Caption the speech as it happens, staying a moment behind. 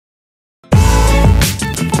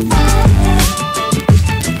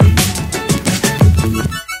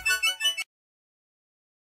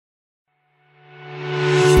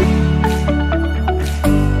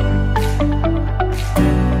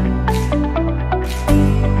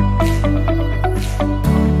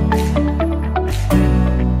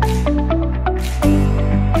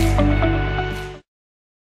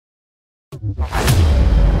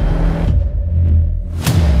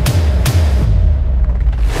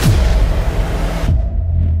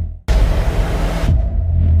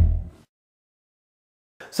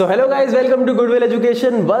So hello guys, welcome to goodwill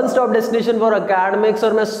education, one stop destination for academics.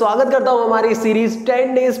 और मैं स्वागत करता हूं हमारी सीरीज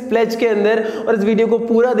 10 डेज प्लेज के अंदर। और इस वीडियो को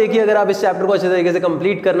पूरा देखिए अगर आप इस चैप्टर को अच्छे तरीके से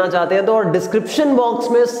कंप्लीट करना चाहते हैं तो। और डिस्क्रिप्शन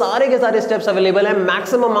बॉक्स में सारे के सारे स्टेप्स अवेलेबल हैं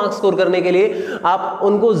मैक्सिमम मार्क्स स्कोर करने के लिए। आप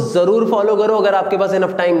उनको जरूर फॉलो करो। अगर आपके पास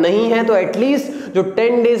इनफ टाइम नहीं है तो एटलीस्ट जो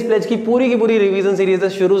 10 डेज प्लेज की पूरी रिवीजन सीरीज है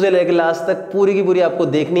शुरू से लेकर लास्ट तक पूरी की पूरी आपको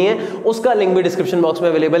देखनी है, उसका लिंक भी डिस्क्रिप्शन बॉक्स में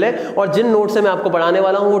अवेलेबल है। और जिन नोट्स से मैं आपको पढ़ाने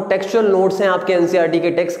वाला हूं वो टेक्सचुअल नोट्स हैं आपके एनसीईआरटी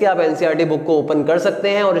के टेक्स्ट के। आप एनसीईआरटी बुक को ओपन कर सकते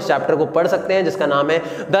हैं और इस चैप्टर को पढ़ सकते हैं जिसका नाम है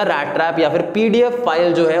द रैट्रैप, या फिर पीडीएफ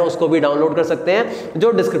फाइल जो है उसको भी डाउनलोड कर सकते हैं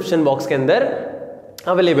जो डिस्क्रिप्शन बॉक्स के अंदर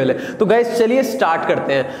अवेलेबल है। तो गाइस चलिए स्टार्ट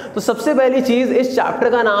करते हैं। तो सबसे पहली चीज, इस चैप्टर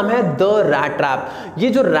का नाम है द रैट्रैप। ये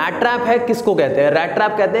जो रैट्रैप है किसको कहते हैं?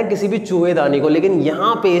 रैट्रैप कहते हैं किसी भी चूहेदानी को। लेकिन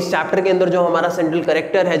यहाँ पे इस चैप्टर के अंदर जो हमारा सेंट्रल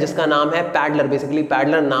कैरेक्टर है जिसका नाम है पैडलर, बेसिकली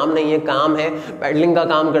पैडलर नाम नहीं है, काम है, पैडलिंग का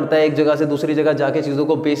काम करता है, एक जगह से दूसरी जगह जाके चीजों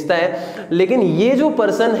को बेचता है। लेकिन ये जो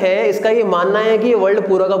पर्सन है इसका ये मानना है कि ये वर्ल्ड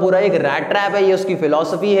पूरा का पूरा एक रैट्रैप है। ये उसकी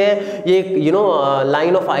फिलॉसफी है, ये एक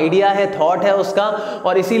लाइन ऑफ आइडिया है, थॉट है उसका,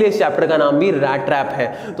 और इसीलिए इस चैप्टर का नाम भी रैट्रैप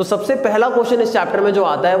है। तो सबसे पहला क्वेश्चन इस चैप्टर में जो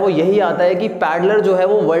आता है वो यही आता है कि पैडलर जो है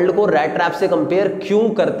वो वर्ल्ड को रैट्रैप से कंपेयर क्यों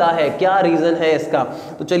करता है, क्या रीजन है इसका।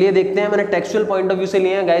 तो चलिए देखते हैं। मैंने टेक्सचुअल पॉइंट ऑफ व्यू से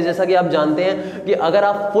लिए हैं गाइस। जैसा कि आप जानते हैं कि अगर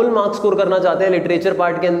आप फुल मार्क्स स्कोर करना चाहते हैं लिटरेचर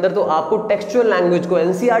पार्ट के अंदर तो आपको टेक्सचुअल लैंग्वेज को,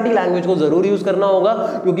 एनसीईआरटी लैंग्वेज को जरूर यूज करना होगा,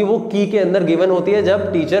 क्योंकि वो की के अंदर गिवन होती है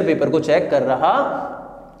जब टीचर पेपर को चेक कर रहा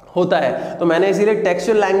होता है। तो मैंने इसीलिए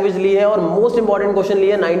टेक्सचुअल लैंग्वेज ली है और मोस्ट इंपॉर्टेंट क्वेश्चन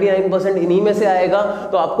लिए, 99% इन्हीं में से आएगा।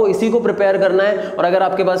 तो आपको इसी को प्रिपेयर करना है। और अगर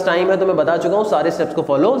आपके पास टाइम है तो मैं बता चुका हूं, सारे स्टेप्स को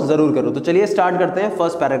फॉलो जरूर करो। तो चलिए स्टार्ट करते हैं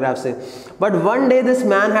फर्स्ट पैराग्राफ से। But one day this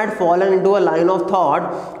man had fallen into a line of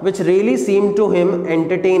thought which really seemed to him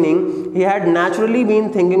entertaining. He had naturally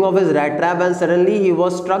been thinking of his rat trap and suddenly he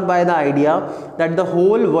was struck by the idea that the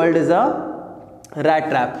whole world is a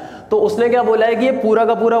rat trap. तो उसने क्या बोला है कि ये पूरा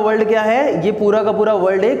का पूरा वर्ल्ड क्या है? ये पूरा का पूरा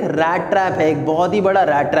वर्ल्ड एक रैट ट्रैप है, एक बहुत ही बड़ा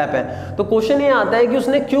रैट ट्रैप है। तो क्वेश्चन ये आता है कि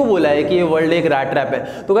उसने क्यों बोला है कि ये वर्ल्ड एक रैट ट्रैप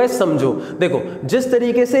है। तो गाइस समझो, देखो जिस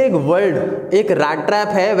तरीके से एक वर्ल्ड एक रैट ट्रैप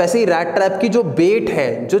है वैसे ही रैट ट्रैप की जो बेट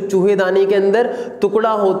है, जो चूहेदानी के अंदर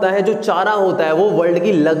टुकड़ा होता है, जो चारा होता है, वो वर्ल्ड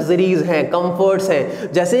की लग्जरीज हैं, कंफर्ट्स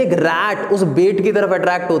हैं। जैसे एक रैट उस बेट की तरफ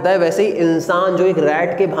अट्रैक्ट होता है वैसे ही इंसान जो एक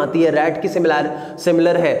रैट के भांति है, रैट की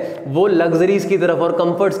सिमिलर है, वो लग्जरीज की तरफ और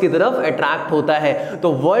कंफर्ट्स की अट्रैक्ट होता है। तो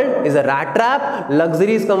world is a rat trap,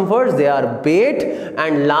 luxuries comforts they are bat,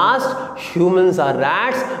 and last humans are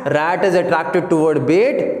rats. Rat is attracted toward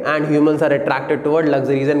bat and humans are attracted toward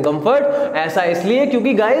luxuries and comfort. ऐसा इसलिए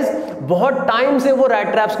क्योंकि गाइस बहुत time से वो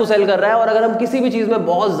rat traps को cell कर रहा है। और अगर हम किसी भी चीज में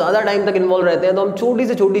बहुत ज्यादा टाइम तक इन्वॉल्व रहते हैं तो हम छोटी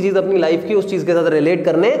से छोटी चीज अपनी लाइफ की उस चीज के साथ रिलेट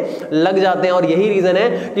करने लग जाते हैं। और यही रीजन है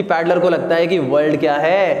कि पैडलर को लगता है कि वर्ल्ड क्या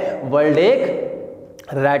है? वर्ल्ड एक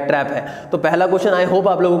रैट ट्रैप है। तो पहला क्वेश्चन आई होप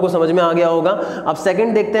आप लोगों को समझ में आ गया होगा। अब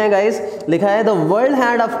सेकंड देखते हैं गाइस। लिखा है the world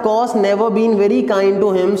had of course never been very kind to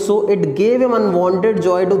him, so it gave him unwanted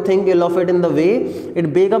Joy to think ill of it in the way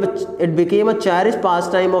it became a cherish pass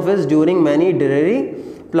time of his during many dreary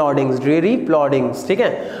प्लॉडिंग्स। ठीक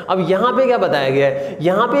है, अब यहां पे क्या बताया गया है?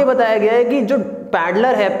 यहां पे बताया गया है कि जो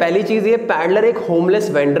पैडलर है, पहली चीज ये पैडलर एक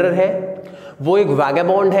होमलेस वेंडर है, वो एक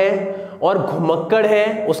वैगाबॉन्ड है और घुमक्कड़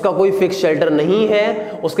है, उसका कोई फिक्स शेल्टर नहीं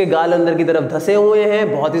है, उसके गाल अंदर की तरफ धसे हुए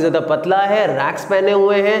हैं, बहुत ही ज्यादा पतला है, रैक्स पहने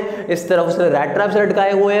हुए हैं, इस तरफ उसने रैट ट्रैप्स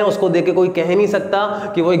लटकाए हुए हैं। उसको देख के कोई कह नहीं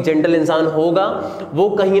सकता कि वो एक जेंटल इंसान होगा। वो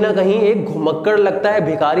कहीं ना कहीं एक घुमक्कड़ लगता है,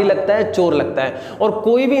 भिखारी लगता है, चोर लगता है, और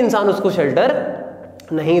कोई भी इंसान उसको शेल्टर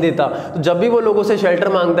नहीं देता। तो जब भी वो लोगों से शेल्टर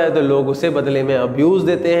मांगता है तो लोग उसे बदले में अब्यूज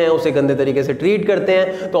देते हैं, उसे गंदे तरीके से ट्रीट करते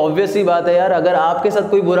हैं। तो ऑब्वियस सी बात है यार, अगर आपके साथ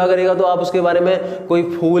कोई बुरा करेगा तो आप उसके बारे में कोई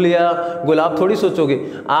फूल या गुलाब थोड़ी सोचोगे,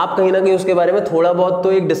 आप कहीं ना कहीं उसके बारे में थोड़ा बहुत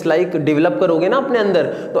तो एक डिसलाइक डेवलप करोगे ना अपने अंदर।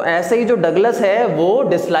 तो ऐसे ही जो डगलस है वो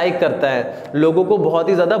डिसलाइक करता है, लोगों को बहुत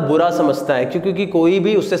ही ज्यादा बुरा समझता है क्योंकि कोई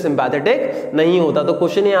भी उससे सिंपैथेटिक नहीं होता। तो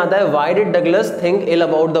क्वेश्चन ये आता है why did Douglas think ill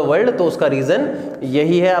about the world? तो उसका रीजन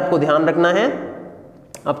यही है, आपको ध्यान रखना है।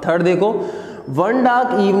 अब थर्ड देखो। One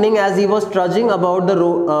dark evening as he was trudging about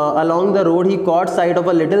along the road, he caught sight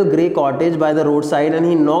of a little grey cottage by the roadside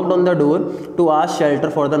and he knocked on the door to ask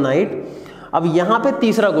shelter for the night. अब यहाँ पे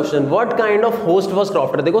तीसरा question, what kind of host was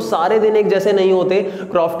crofter? देखो सारे दिन एक जैसे नहीं होते।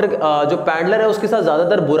 क्रॉफ्टर जो पैडलर है उसके साथ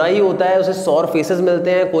ज्यादातर बुरा ही होता है, उसे सौर फेसेस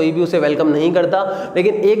मिलते हैं, कोई भी उसे वेलकम नहीं करता।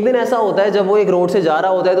 लेकिन एक दिन ऐसा होता है जब वो एक रोड से जा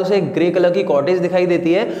रहा होता है तो उसे एक ग्रे कलर की कॉटेज दिखाई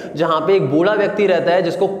देती है जहाँ पे एक बूढ़ा व्यक्ति रहता है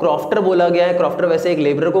जिसको क्रॉफ्टर बोला गया है। क्रॉफ्टर वैसे एक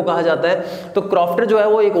लेबरर को कहा जाता है। तो क्रॉफ्टर जो है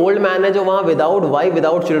वो एक ओल्ड मैन है जो वहाँ विदाउट वाइफ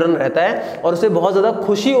विदाउट चिल्ड्रन रहता है, और उसे बहुत ज्यादा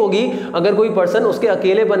खुशी होगी अगर कोई पर्सन उसके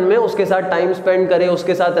अकेलेपन में उसके साथ टाइम स्पेंड करे,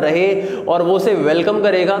 उसके साथ रहे और और वो उसे वेलकम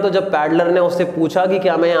करेगा। तो जब पैडलर ने उससे पूछा कि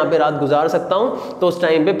क्या मैं यहाँ पे रात गुजार सकता हूँ, तो उस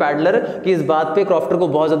टाइम पे पैडलर की इस बात पे क्रॉफ्टर को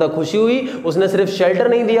बहुत ज्यादा खुशी हुई। उसने सिर्फ शेल्टर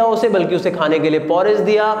नहीं दिया उसे, बल्कि उसे खाने के लिए पॉरेज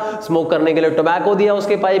दिया, स्मोक करने के लिए टोबैको दिया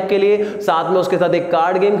उसके पाइप के लिए, साथ में उसके साथ एक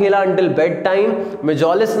कार्ड गेम खेला अंटिल बेड टाइम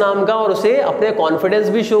मेजोलिस नाम का, और उसे अपने कॉन्फिडेंस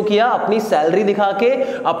भी शो किया, अपनी सैलरी दिखा के,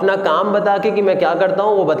 अपना काम बता के कि मैं क्या करता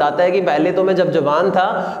हूं। वो बताता है कि पहले तो मैं जब जवान था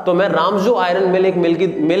तो मैं रामजो आयरन मिल,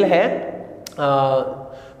 एक मिल है,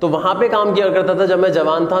 तो वहां पे काम किया करता था जब मैं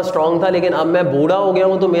जवान था, स्ट्रांग था। लेकिन अब मैं बूढ़ा हो गया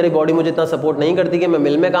हूं तो मेरी बॉडी मुझे इतना सपोर्ट नहीं करती कि मैं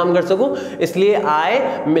मिल में काम कर सकूं, इसलिए आई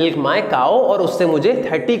मिल्क माय काओ, और उससे मुझे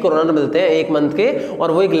 30 करोनर मिलते हैं एक मंथ के।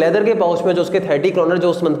 और वो एक लेदर के पाउच में जो उसके 30 करोनर जो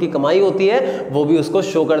उस मंथ की कमाई होती है वो भी उसको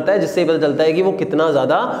शो करता है, जिससे पता चलता है कि वो कितना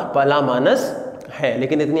ज्यादा भला मानस है।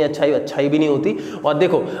 लेकिन इतनी अच्छाई भी नहीं होती। और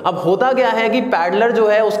देखो अब होता क्या है कि पैडलर जो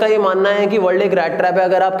है उसका ये मानना है कि वर्ल्ड एक रैट ट्रैप है,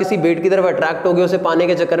 अगर आप किसी बेट की तरफ अट्रैक्ट होगे उसे पाने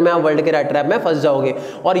के चक्कर में आप वर्ल्ड के रैट ट्रैप में फंस जाओगे।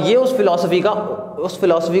 और ये उस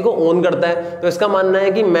फिलॉसफी को ओन करता है। तो इसका मानना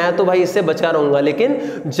है कि मैं तो भाई इससे बचा रहूंगा। लेकिन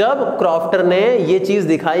जब क्रॉफ्टर ने ये चीज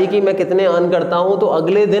दिखाई कि मैं कितने अर्न करता हूं, तो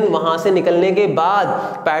अगले दिन वहां से निकलने के बाद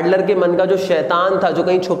पैडलर के मन का जो शैतान था, जो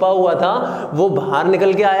कहीं छुपा हुआ था, वो बाहर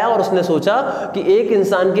निकल के आया। और उसने सोचा कि एक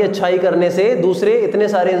इंसान की अच्छाई करने से दूसरे इतने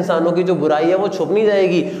सारे इंसानों की जो बुराई है वो छुप नहीं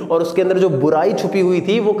जाएगी। और उसके अंदर जो बुराई छुपी हुई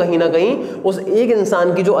थी वो कहीं ना कहीं उस एक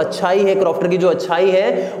इंसान की जो अच्छाई है, क्रॉफ्टर की जो अच्छाई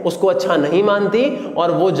है, उसको अच्छा नहीं मानती।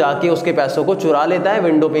 और वो जाके उसके पैसों को चुरा लेता है,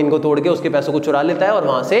 विंडो पेन को तोड़ के उसके पैसों को चुरा लेता है और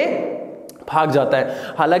वहां से भाग जाता है।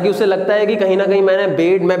 हालांकि उसे लगता है कि कहीं ना कहीं मैं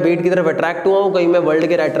बेट की तरफ अट्रैक्ट हुआ हूं, कहीं मैं वर्ल्ड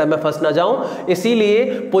के रैट ट्रैप में फंस ना जाऊं, इसीलिए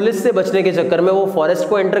पुलिस से बचने के चक्कर में वो फॉरेस्ट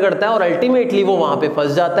को एंटर करता है और अल्टीमेटली वो वहां पे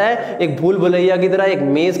फंस जाता है, एक भूल भुलैया की तरह, एक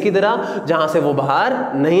मेज की तरह, जहां से वो बाहर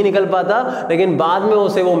नहीं निकल पाता। लेकिन बाद में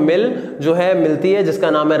उसे वो मिल जो है मिलती है, जिसका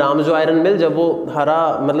नाम है रामजो आयरन मिल। जब वो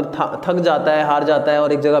थक जाता है, हार जाता है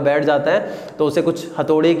और एक जगह बैठ जाता है, तो उसे कुछ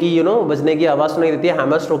हथौड़े की बजने की आवाज सुनाई देती है,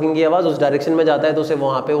 हैमर स्ट्रोकिंग की आवाज, उस डायरेक्शन में जाता है तो उसे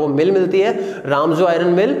वहां पे वो मिल मिलती है, रामजो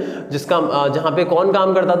आयरन मिल, जहां पे कौन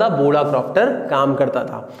काम करता था? बूढ़ा क्रॉफ्टर काम करता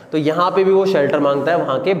था। तो यहां पे भी वो शेल्टर मांगता है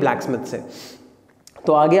वहां के ब्लैकस्मिथ से।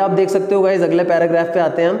 तो आगे आप देख सकते हो गाइस, अगले पैराग्राफ पे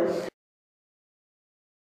आते हैं हम।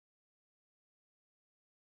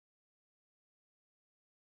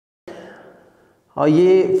 और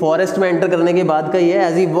ये फॉरेस्ट में एंटर करने के बाद का ये है,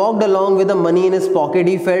 as he walked along with the money in his pocket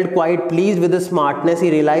he felt quite pleased with the smartness, he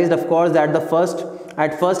realised of course that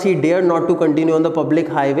at first he dared not to continue on the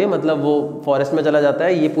public highway. मतलब वो forest में चला जाता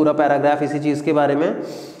है। ये पूरा paragraph इसी चीज के बारे में।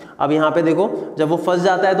 अब यहाँ पे देखो, जब वो फंस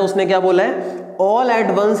जाता है तो उसने क्या बोला है? All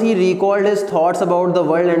at once he recalled his thoughts about the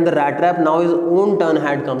world and the rat trap, now his own turn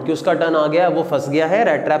had come, कि उसका टर्न आ गया, वो फंस गया है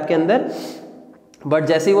रैट ट्रैप के अंदर। बट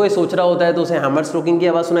जैसे ही वो ये सोच रहा होता है तो उसे हैमर स्ट्रोकिंग की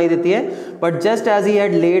आवाज सुनाई देती है। But just as he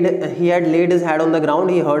had laid his head on the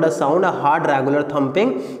ground, he heard a sound, a hard regular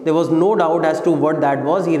thumping. There was no doubt as to what that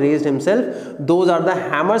was. He raised himself. Those are the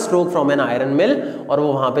hammer stroke from an iron mill. और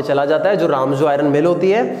वो वहां पे चला जाता है, जो रामजो iron मिल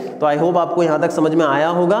होती है। तो आई होप आपको यहां तक समझ में आया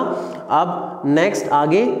होगा। अब नेक्स्ट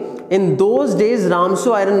आगे, in those days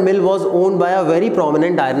रामजो iron mill was owned by a very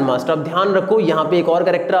prominent iron master. अब ध्यान रखो, यहाँ पे एक और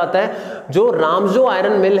कैरेक्टर आता है। जो रामजो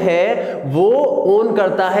आयरन मिल है वो ओन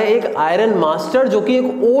करता है एक आयरन मास्टर, जो कि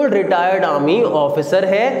एक ओल्ड रिटायर्ड आर्मी ऑफिसर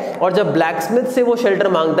है। और जब ब्लैकस्मिथ से वो शेल्टर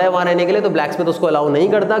मांगता है वहां रहने के लिए, तो ब्लैकस्मिथ उसको अलाउ नहीं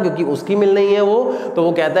करता, क्योंकि उसकी मिल नहीं है वो। तो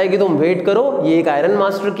वो कहता है कि तुम वेट करो, ये एक आयरन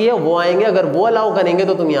मास्टर की है, वो आएंगे, अगर वो अलाउ करेंगे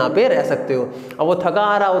तो तुम यहाँ पे रह सकते हो। अब वो थका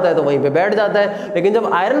आ रहा होता है तो वहीं पे बैठ जाता है। लेकिन जब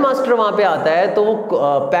आयरन मास्टर वहां पे आता है तो वो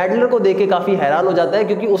पैडलर को देख के काफी हैरान हो जाता है,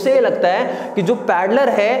 क्योंकि उसे ये लगता है कि जो पैडलर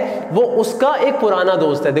है वो उसका एक पुराना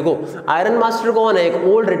दोस्त है। देखो, आयरन मास्टर कौन है?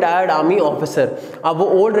 एक ओल्ड रिटायर्ड आर्मी ऑफिसर। अब वो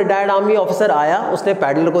ओल्ड रिटायर्ड आर्मी ऑफिसर आया, उसने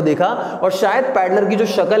पैडलर को देखा और शायद पैडलर की जो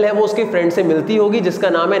शक्ल है वो उसके फ्रेंड से मिलती होगी, जिसका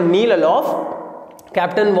नाम है नील अलोफ।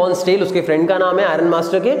 कैप्टन वॉन स्टेल उसके फ्रेंड का नाम है आयरन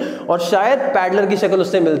मास्टर के। और शायद पैडलर की शक्ल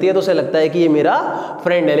उससे मिलती है तो उसे लगता है कि ये मेरा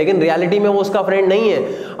फ्रेंड है, लेकिन रियलिटी में वो उसका फ्रेंड नहीं है।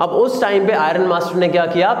 अब उस टाइम पे आयरन मास्टर ने क्या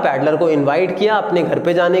किया? पैडलर को इनवाइट किया अपने घर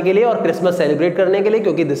पे जाने के लिए और क्रिसमस सेलिब्रेट करने के लिए,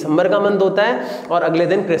 क्योंकि दिसंबर का मंथ होता है और अगले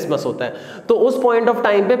दिन क्रिसमस होता है। तो उस पॉइंट ऑफ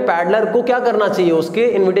टाइम पे पैडलर को क्या करना चाहिए? उसके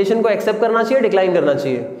इन्विटेशन को एक्सेप्ट करना चाहिए, डिक्लाइन करना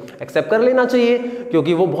चाहिए? एक्सेप्ट कर लेना चाहिए,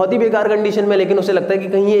 क्योंकि वो बहुत ही बेकार कंडीशन में। लेकिन उसे लगता है कि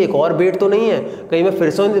कहीं ये एक और बेट तो नहीं है, कहीं मैं फिर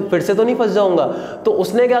से तो नहीं फंस जाऊंगा। तो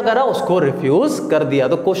उसने क्या करा? उसको रिफ्यूज कर दिया।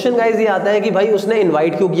 तो क्वेश्चन गाइस ये आता है कि भाई उसने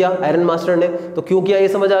इनवाइट क्यों किया आयरन मास्टर ने? तो क्यों किया ये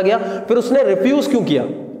समझ आ गया, फिर उसने रिफ्यूज क्यों किया?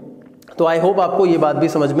 तो आई होप आपको ये बात भी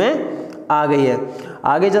समझ में आ गई है।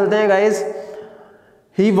 आगे चलते हैं guys.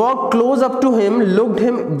 He walked close up to him, looked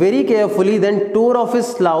him very carefully, then tore off his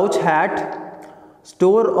slouch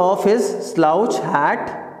hat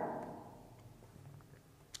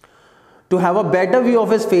to have a better view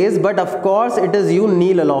of his face, but of course it is you,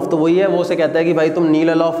 nil aloof. तो वही है, वो उसे कहता है कि भाई तुम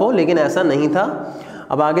नील अलोफ हो, लेकिन ऐसा नहीं था।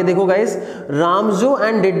 अब आगे देखो guys, रामजो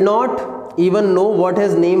and did not even know what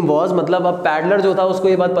his name was, मतलब अब पैडलर जो था उसको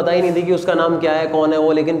ये बात पता ही नहीं थी कि उसका नाम क्या है, कौन है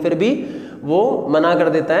वो, लेकिन फिर भी वो मना कर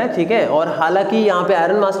देता है, ठीक है। और हालांकि यहाँ पे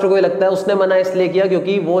आयरन मास्टर को ये लगता है उसने मना इसलिए किया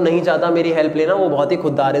क्योंकि वो नहीं चाहता मेरी हेल्प लेना, वो बहुत ही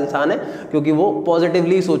खुददार इंसान है, क्योंकि वो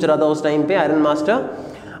पॉजिटिवली सोच रहा था उस टाइम पे आयरन मास्टर।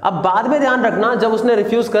 अब बाद में ध्यान रखना, जब उसने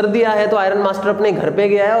रिफ्यूज कर दिया है तो आयरन मास्टर अपने घर पे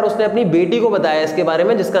गया है और उसने अपनी बेटी को बताया इसके बारे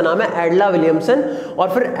में, जिसका नाम है एडला विलियमसन। और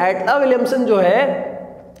फिर एडला विलियमसन जो है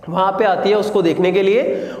वहां पे आती है उसको देखने के लिए,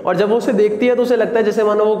 और जब वो उसे देखती है तो उसे लगता है जैसे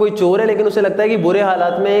मानो वो कोई चोर है, लेकिन उसे लगता है कि बुरे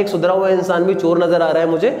हालात में एक सुधरा हुआ इंसान भी चोर नजर आ रहा है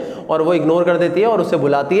मुझे, और वो इग्नोर कर देती है और उसे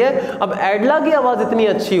बुलाती है। अब एडला की आवाज इतनी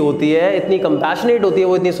अच्छी होती है, इतनी कंपैशनेट होती है,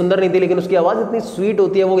 वो इतनी सुंदर नहीं थी लेकिन उसकी आवाज इतनी स्वीट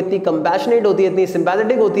होती है, वो इतनी कंपैशनेट होती है, इतनी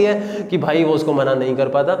सिंपैथेटिक होती है कि भाई वो उसको मना नहीं कर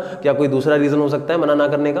पाता। क्या कोई दूसरा रीजन हो सकता है मना ना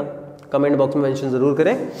करने का? कमेंट बॉक्स में मेंशन जरूर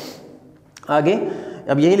करें। आगे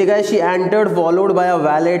अब यही लिखा है, she entered followed by a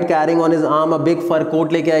wallet carrying on his arm a big fur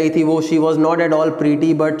coat, लेके आई थी वो। She was not at all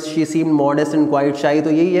pretty but she seemed modest and quite शाई।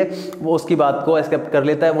 तो यही है, वो उसकी बात को एक्सेप्ट कर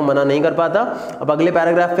लेता है, वो मना नहीं कर पाता। अब अगले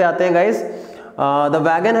पैराग्राफ पे आते हैं guys. The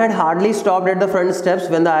wagon had hardly stopped at the front steps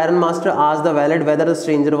when the iron master asked the valet whether the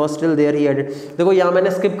stranger was still there. He added, देखो यहाँ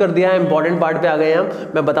मैंने स्किप कर दिया है, इंपॉर्टेंट पार्ट पे आ गए हैं हम।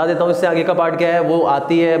 मैं बता देता हूँ इससे आगे का पार्ट क्या है। वो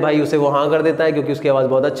आती है भाई, उसे वो हाँ कर देता है क्योंकि उसकी आवाज़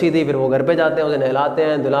बहुत अच्छी थी। फिर वो घर पे जाते हैं, उसे नहलाते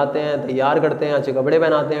हैं, धुलाते हैं, तैयार करते हैं, अच्छे कपड़े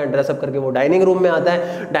पहनाते हैं, ड्रेसअप करके वो डाइनिंग रूम में आता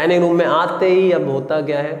है। डाइनिंग रूम में आते ही अब होता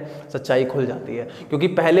क्या है, सच्चाई खुल जाती है, क्योंकि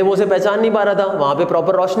पहले वो उसे पहचान नहीं पा रहा था, वहाँ पे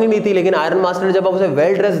प्रॉपर रोशनी नहीं थी, लेकिन आयरन मास्टर ने जब उसे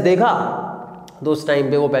वेल ड्रेस देखा तो उस टाइम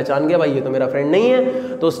पे वो पहचान गया भाई ये तो मेरा फ्रेंड नहीं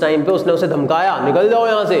है। तो उस टाइम पे उसने उसे धमकाया, निकल जाओ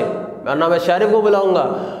यहाँ से, वरना मैं शेरिफ को बुलाऊंगा।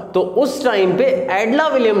 तो उस टाइम पे एडला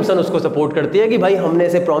विलियमसन उसको सपोर्ट करती है कि भाई हमने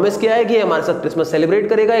इसे प्रॉमिस किया है कि हमारे साथ क्रिसमस सेलिब्रेट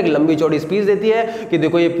करेगा। एक लंबी चौड़ी स्पीच देती है कि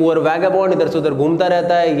देखो ये पुअर वैगाबॉन्ड इधर से उधर घूमता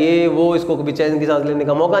रहता है, ये वो, इसको कभी चैन की सांस लेने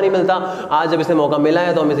का मौका नहीं मिलता। आज जब इसे मौका मिला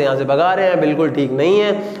है तो हम इसे यहाँ से भगा रहे हैं, बिल्कुल ठीक नहीं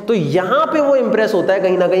है। तो यहाँ पे वो इंप्रेस होता है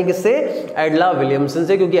कहीं ना कहीं किससे, एडला विलियमसन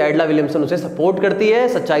से, क्योंकि एडला विलियमसन उसे सपोर्ट करती है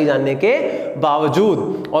सच्चाई जानने के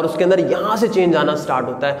बावजूद, और उसके अंदर यहाँ से चेंज आना स्टार्ट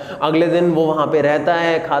होता है। अगले दिन वो वहाँ पे रहता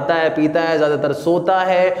है, खाता है, पीता है, ज्यादातर सोता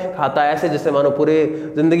है, खाता है ऐसे जैसे मानो पूरे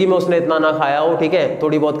जिंदगी में उसने इतना ना खाया हो, ठीक है।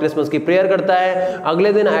 थोड़ी बहुत क्रिसमस की प्रेयर करता है।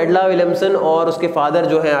 अगले दिन एडला विलियमसन और उसके फादर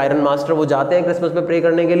जो है आयरन मास्टर, वो जाते हैं क्रिसमस पे प्रे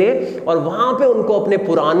करने के लिए, और वहां पे उनको अपने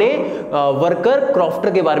पुराने वर्कर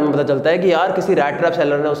क्रॉफ्टर के बारे में पता चलता है कि यार किसी रैट्रैप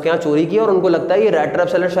सेलर ने उसके यहाँ चोरी की, और उनको लगता है ये रैट्रैप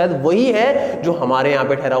सेलर शायद वही है जो हमारे यहाँ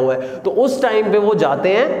पे ठहरा हुआ है। तो उस टाइम पे वो जाते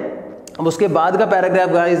हैं। अब उसके बाद का पैराग्राफ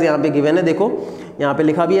गाइस यहाँ पे गिवन है, देखो यहाँ पे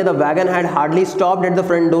लिखा भी है, the wagon had hardly stopped at the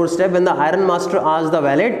front door step when the iron master asked the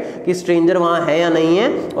wallet कि स्ट्रेंजर वहाँ है या नहीं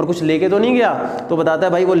है, और कुछ लेके तो नहीं गया। तो बताता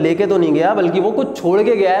है भाई वो लेके तो नहीं गया, बल्कि वो कुछ छोड़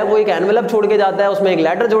के गया है। वो एक एनवेलप छोड़ के जाता है, उसमें एक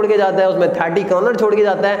लेटर छोड़ के जाता है, उसमें 30 कर्नर छोड़ के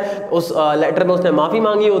जाता है। उस लेटर में उसने माफी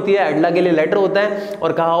मांगी होती है, एडला के लिए लेटर होता है,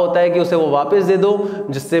 और कहा होता है कि उसे वो वापस दे दो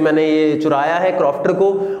जिससे मैंने ये चुराया है क्रॉफ्टर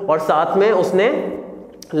को। और साथ में उसने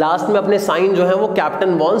लास्ट में अपने साइन जो है वो कैप्टन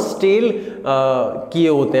वॉन स्टेल किए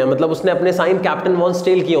होते हैं, मतलब उसने अपने साइन कैप्टन वॉन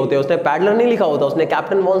स्टेल किए होते हैं। उसने पैडलर नहीं लिखा होता, उसने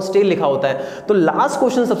कैप्टन वॉन स्टेल लिखा होता है। तो लास्ट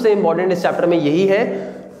क्वेश्चन सबसे इंपॉर्टेंट इस चैप्टर में यही है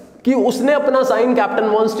कि उसने अपना साइन कैप्टन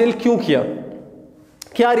वॉन स्टेल क्यों किया,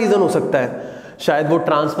 क्या रीजन हो सकता है। शायद वो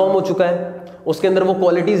ट्रांसफॉर्म हो चुका है, उसके अंदर वो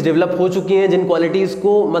क्वालिटीज डेवलप हो चुकी हैं जिन क्वालिटीज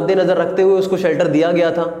को मद्देनजर रखते हुए उसको शेल्टर दिया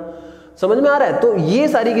गया था। समझ में आ रहा है? तो ये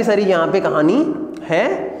सारी की सारी यहाँ पे कहानी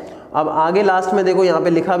है। अब आगे लास्ट में देखो यहाँ पे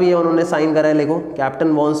लिखा भी है, उन्होंने साइन करा है, देखो कैप्टन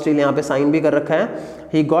वॉन स्टील यहाँ पे साइन भी कर रखा है।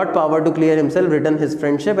 He got power to clear himself, written his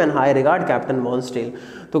friendship and high regard captain von steel.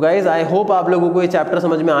 तो गाइज आई होप आप लोगों को ये चैप्टर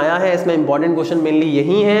समझ में आया है। इसमें इंपॉर्टेंट क्वेश्चन मेनली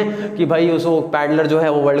यही है कि भाई उसको पैडलर जो है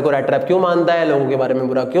वो वर्ल्ड को रैट्रैप क्यों मानता है, लोगों के बारे में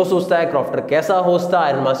बुरा क्यों सोचता है, क्रॉफ्टर कैसा होस्ता,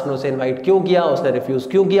 आयरन मास्टर ने उसे इन्वाइट क्यों किया, उसने रिफ्यूज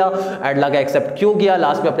क्यों किया, एडला का एक्सेप्ट क्यों किया,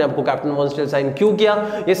 लास्ट में अपने आपको कैप्टन वॉन स्टील साइन क्यों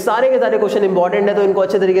किया। ये सारे के सारे क्वेश्चन इंपॉर्टेंट है, तो इनको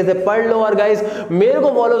अच्छे तरीके से पढ़ लो। और गाइज मेरे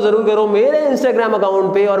को फॉलो जरूर करो मेरे इंस्टाग्राम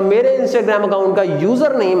अकाउंट पे, और मेरे इंस्टाग्राम अकाउंट का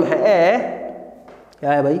यूजर नेम है,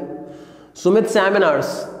 क्या है भाई, सुमित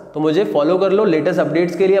सेमिनार्स। तो मुझे फॉलो कर लो लेटेस्ट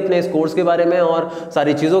अपडेट्स के लिए, अपने इस कोर्स के बारे में और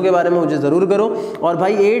सारी चीज़ों के बारे में मुझे ज़रूर करो। और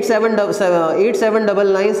भाई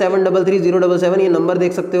 8799733077 ये नंबर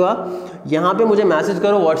देख सकते हो आप, यहाँ पे मुझे मैसेज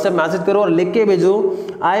करो, व्हाट्सएप मैसेज करो और लिख के भेजो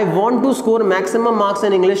I want to score maximum marks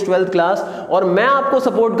in English 12th class, और मैं आपको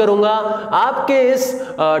सपोर्ट करूंगा आपके इस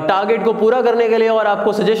टारगेट को पूरा करने के लिए, और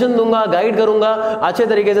आपको सजेशन दूंगा, गाइड करूंगा अच्छे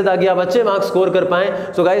तरीके से, ताकि आप अच्छे मार्क्स स्कोर कर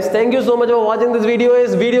पाएं। So guys thank you so much for watching this video.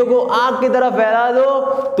 इस वीडियो को आग की तरह फैला दो,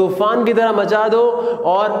 तूफान की तरह मचा दो,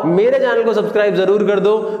 और मेरे चैनल को सब्सक्राइब जरूर कर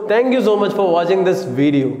दो। Thank you so much for watching this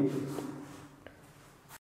video.